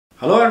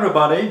Hello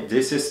everybody,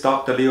 this is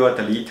Dr. Liu at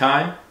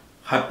LeTime.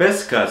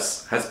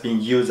 Hibiscus has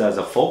been used as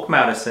a folk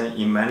medicine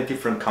in many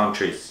different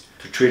countries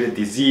to treat a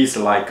disease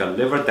like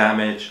liver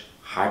damage,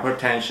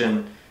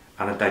 hypertension,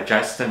 and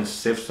digestive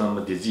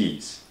system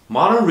disease.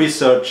 Modern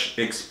research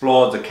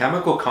explores the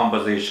chemical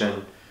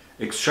composition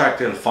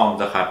extracted from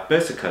the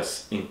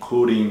hibiscus,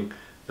 including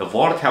the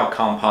volatile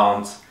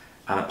compounds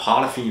and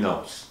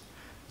polyphenols.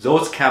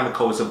 Those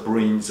chemicals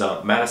bring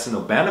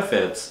medicinal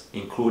benefits,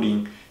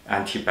 including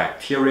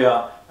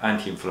antibacterial,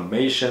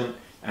 anti-inflammation,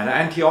 and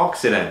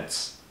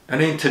antioxidants.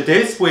 And in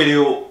today's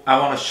video, I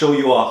want to show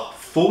you a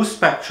full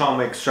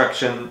spectrum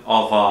extraction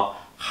of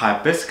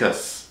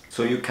hibiscus,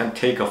 so you can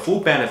take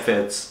full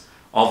benefits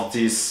of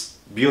this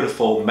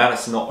beautiful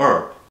medicinal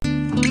herb.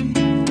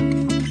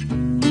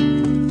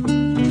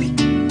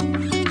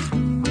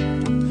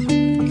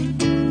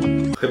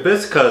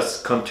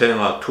 Hibiscus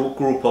contains two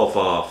groups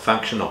of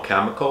functional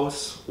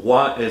chemicals.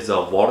 One is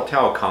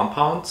volatile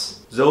compounds.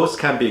 Those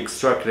can be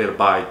extracted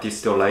by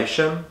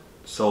distillation,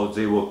 so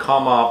they will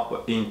come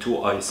up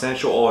into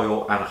essential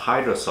oil and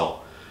hydrosol.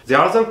 The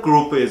other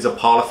group is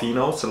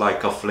polyphenols,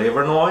 like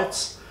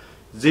flavonoids.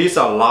 These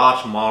are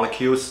large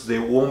molecules. They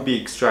won't be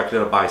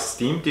extracted by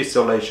steam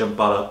distillation,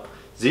 but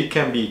they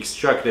can be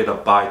extracted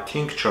by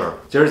tincture.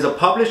 There is a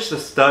published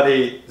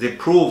study that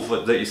proves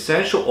the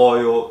essential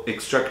oil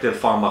extracted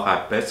from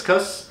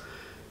hibiscus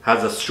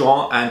has a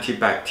strong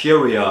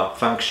antibacterial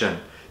function.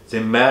 They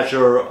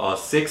measure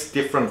 6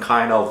 different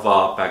kinds of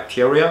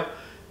bacteria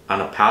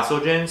and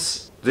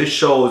pathogens. This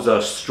shows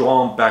a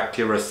strong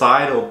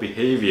bactericidal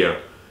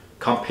behavior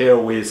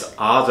compared with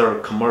other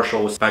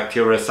commercial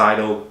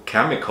bactericidal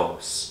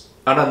chemicals.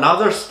 And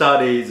another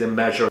study that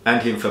measures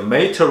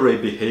anti-inflammatory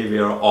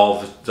behavior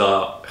of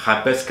the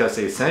hibiscus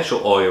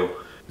essential oil.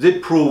 They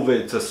prove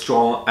it's a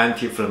strong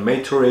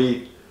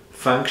anti-inflammatory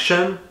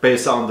function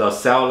based on the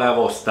cell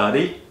level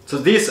study. So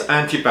this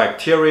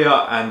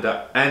antibacterial and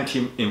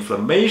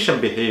anti-inflammation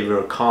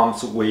behavior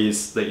comes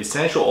with the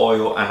essential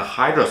oil and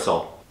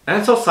hydrosol.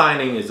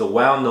 Anthocyanin is a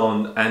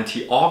well-known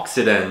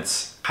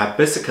antioxidant.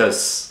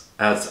 Hibiscus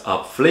as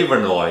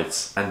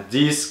flavonoids, and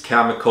this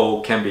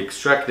chemical can be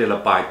extracted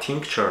by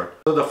tincture.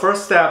 So the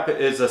first step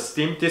is a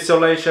steam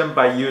distillation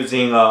by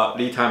using a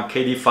LeTime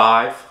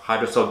KD5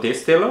 hydrosol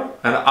distiller,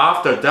 and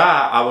after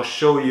that I will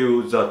show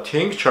you the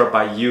tincture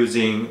by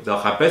using the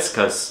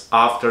hibiscus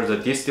after the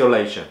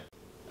distillation.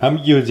 I'm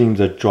using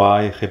the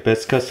dry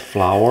hibiscus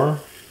flower,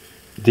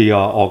 the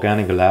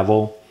organic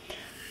level.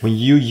 When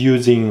you're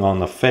using on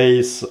the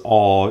face,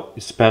 or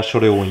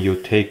especially when you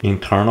take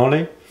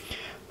internally,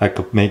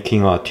 like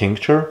making a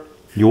tincture,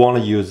 you want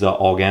to use the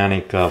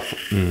organic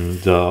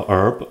the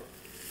herb.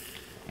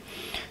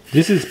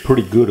 This is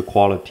pretty good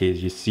quality.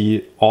 You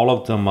see, all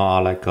of them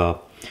are like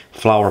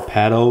flower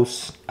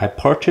petals. I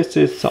purchased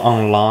this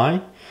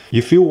online.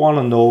 If you want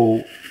to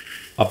know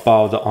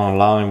about the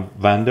online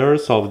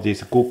vendors of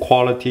these good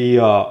quality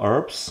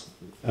herbs,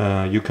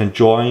 you can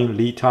join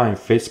LeTime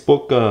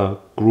Facebook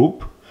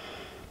group.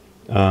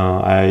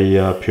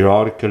 I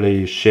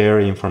periodically share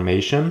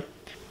information.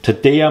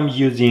 Today I'm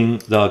using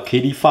the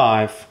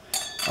KD5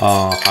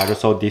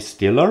 hydrosol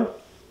distiller,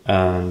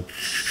 and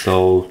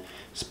so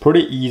it's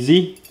pretty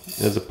easy.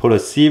 Just put a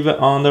sieve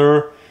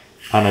under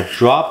and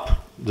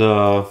drop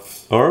the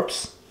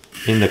herbs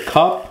in the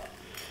cup.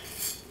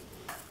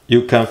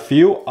 You can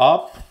fill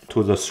up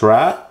to the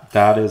thread,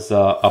 that is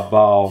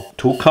about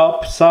 2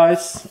 cup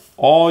size,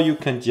 or you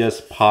can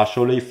just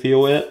partially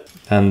fill it.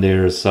 And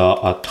there's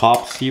a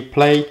top sieve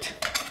plate.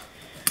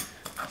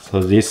 So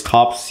this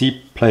top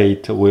sieve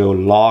plate will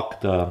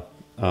lock the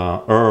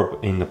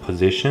herb in the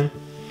position.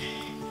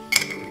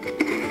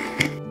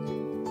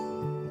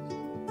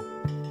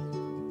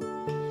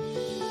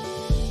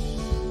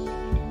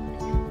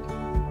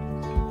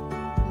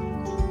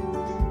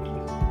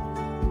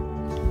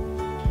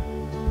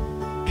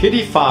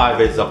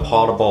 KD5 is a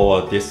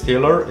portable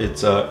distiller.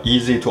 It's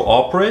easy to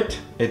operate.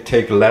 It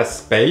takes less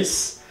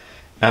space,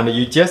 and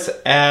you just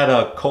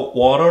add cold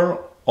water,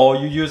 or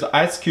you use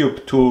ice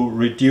cube to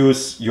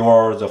reduce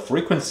the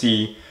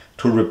frequency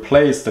to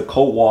replace the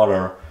cold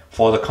water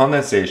for the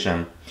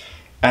condensation.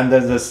 And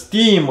then the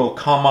steam will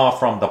come out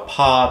from the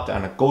pot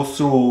and go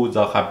through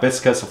the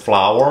hibiscus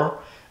flower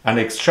and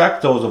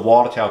extract those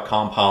volatile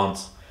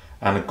compounds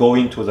and go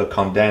into the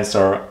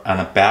condenser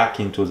and back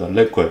into the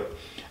liquid.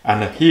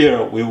 And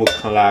here we will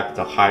collect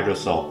the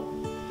hydrosol.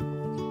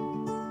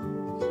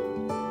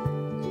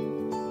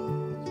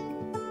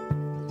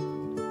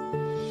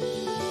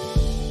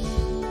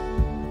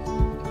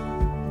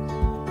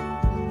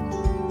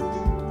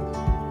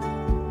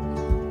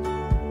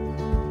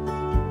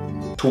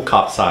 Two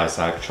cup size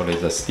actually,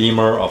 the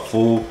steamer, a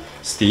full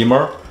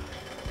steamer.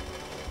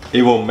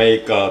 It will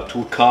make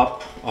 2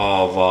 cup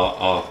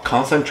of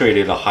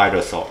concentrated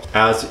hydrosol.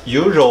 As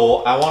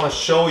usual, I want to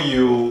show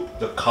you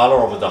the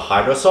color of the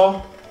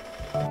hydrosol.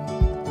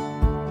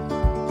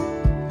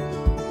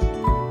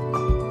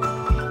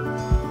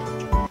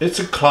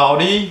 It's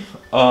cloudy.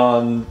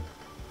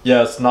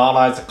 Yeah, it's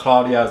not as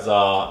cloudy as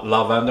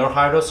lavender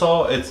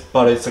hydrosol,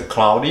 but it's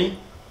cloudy.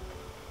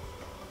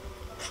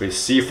 we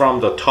see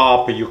from the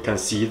top, you can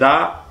see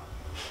that.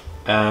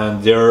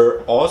 And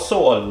there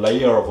also a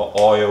layer of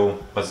oil,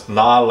 but it's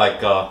not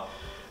like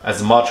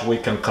as much we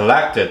can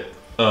collect it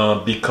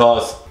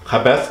because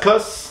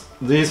hibiscus,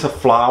 this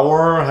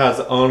flower has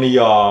only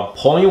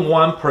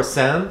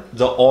 0.1%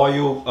 the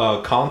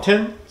oil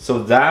content,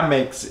 so that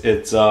makes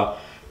it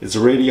it's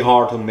really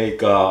hard to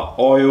make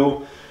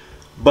oil.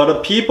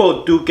 But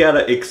people do get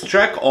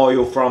extract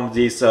oil from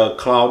this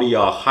cloudy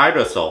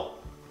hydrosol.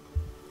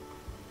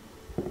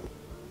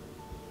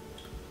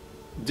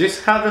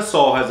 This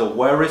hydrosol has a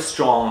very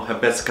strong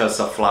hibiscus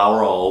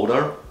flower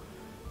odor.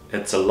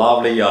 It's a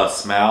lovely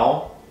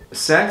smell.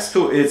 Thanks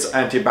to its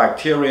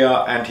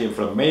antibacterial,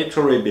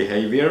 anti-inflammatory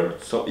behavior,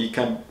 so it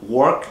can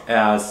work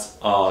as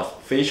a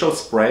facial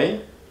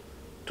spray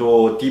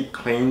to deep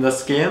clean the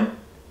skin.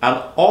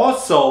 And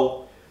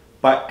also,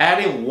 by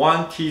adding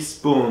 1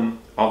 teaspoon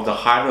of the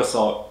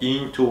hydrosol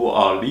into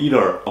a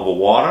liter of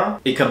water,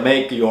 it can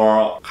make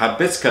your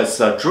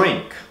hibiscus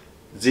drink.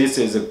 This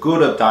is a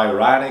good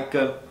diuretic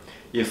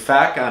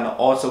effect and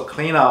also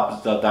clean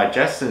up the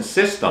digestion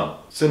system.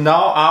 So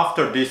now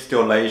after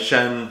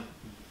distillation,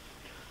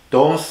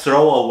 don't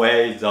throw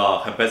away the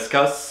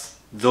hibiscus.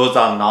 Those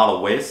are not a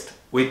waste.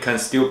 We can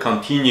still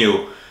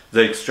continue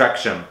the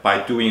extraction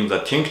by doing the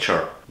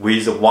tincture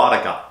with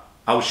vodka.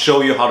 I will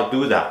show you how to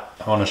do that.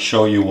 I want to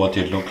show you what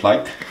it looks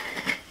like.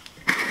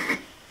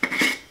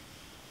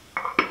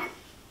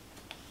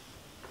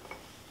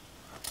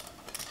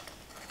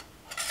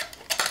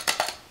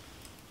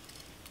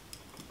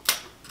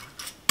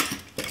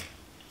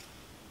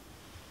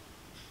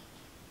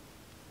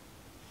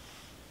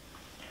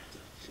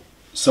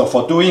 So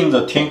for doing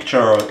the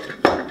tincture,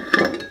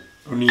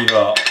 we need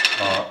a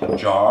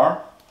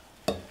jar.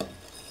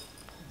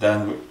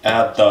 Then we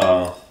add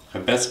the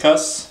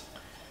hibiscus.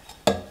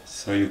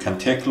 So you can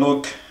take a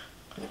look.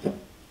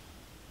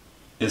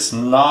 It's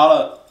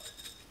not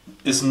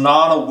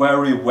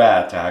very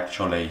wet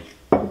actually.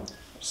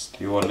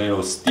 Still a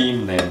little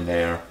steam in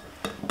there.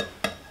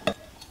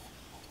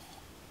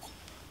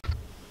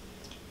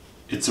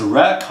 It's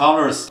red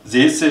colors.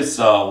 This is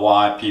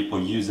why people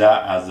use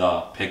that as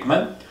a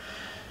pigment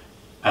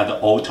at the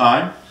old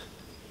time.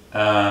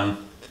 I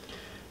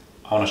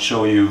want to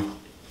show you.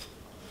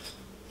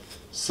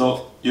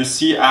 So you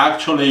see,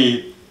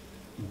 actually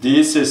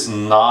this is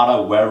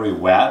not very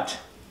wet,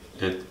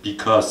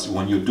 because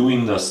when you're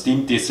doing the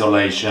steam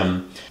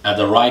distillation at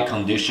the right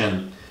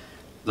condition,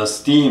 the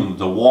steam,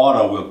 the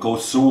water will go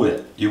through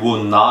it. It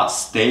will not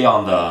stay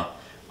on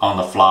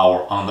the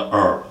flower, on the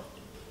herb.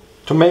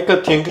 To make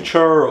a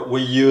tincture,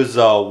 we use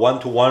a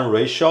 1-to-1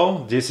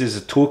 ratio. This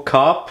is 2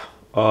 cups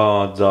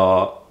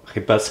the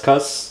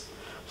hibiscus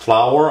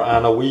flower,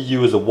 and we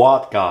use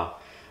vodka.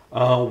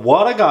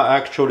 Vodka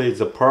actually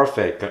is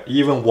perfect.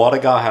 Even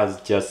vodka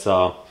has just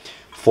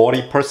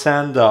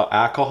 40%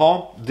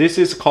 alcohol. This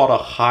is called a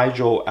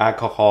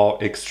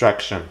hydroalcohol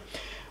extraction.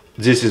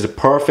 This is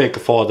perfect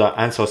for the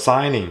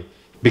anthocyanin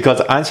because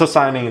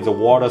anthocyanin is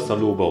water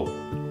soluble.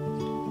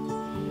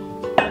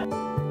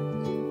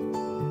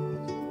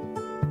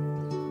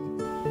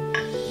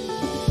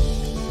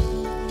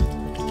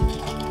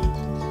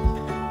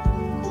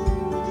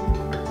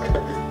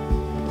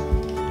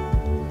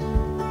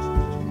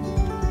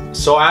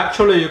 So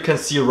actually you can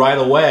see right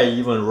away,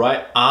 even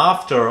right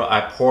after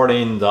I poured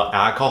in the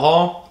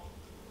alcohol,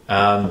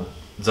 and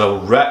the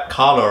red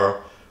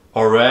color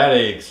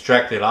already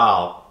extracted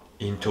out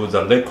into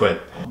the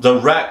liquid. The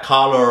red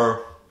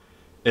color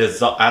is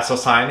the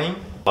anthocyanin,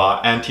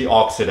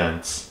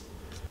 antioxidants.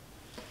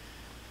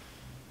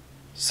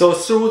 So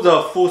through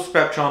the full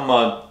spectrum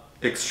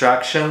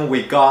extraction,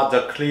 we got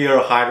the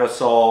clear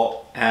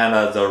hydrosol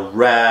and the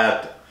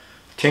red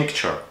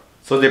tincture.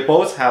 So they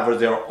both have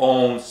their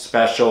own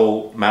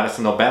special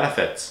medicinal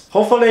benefits.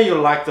 Hopefully you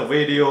liked the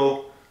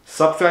video,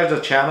 subscribe to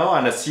the channel,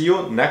 and see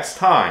you next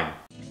time.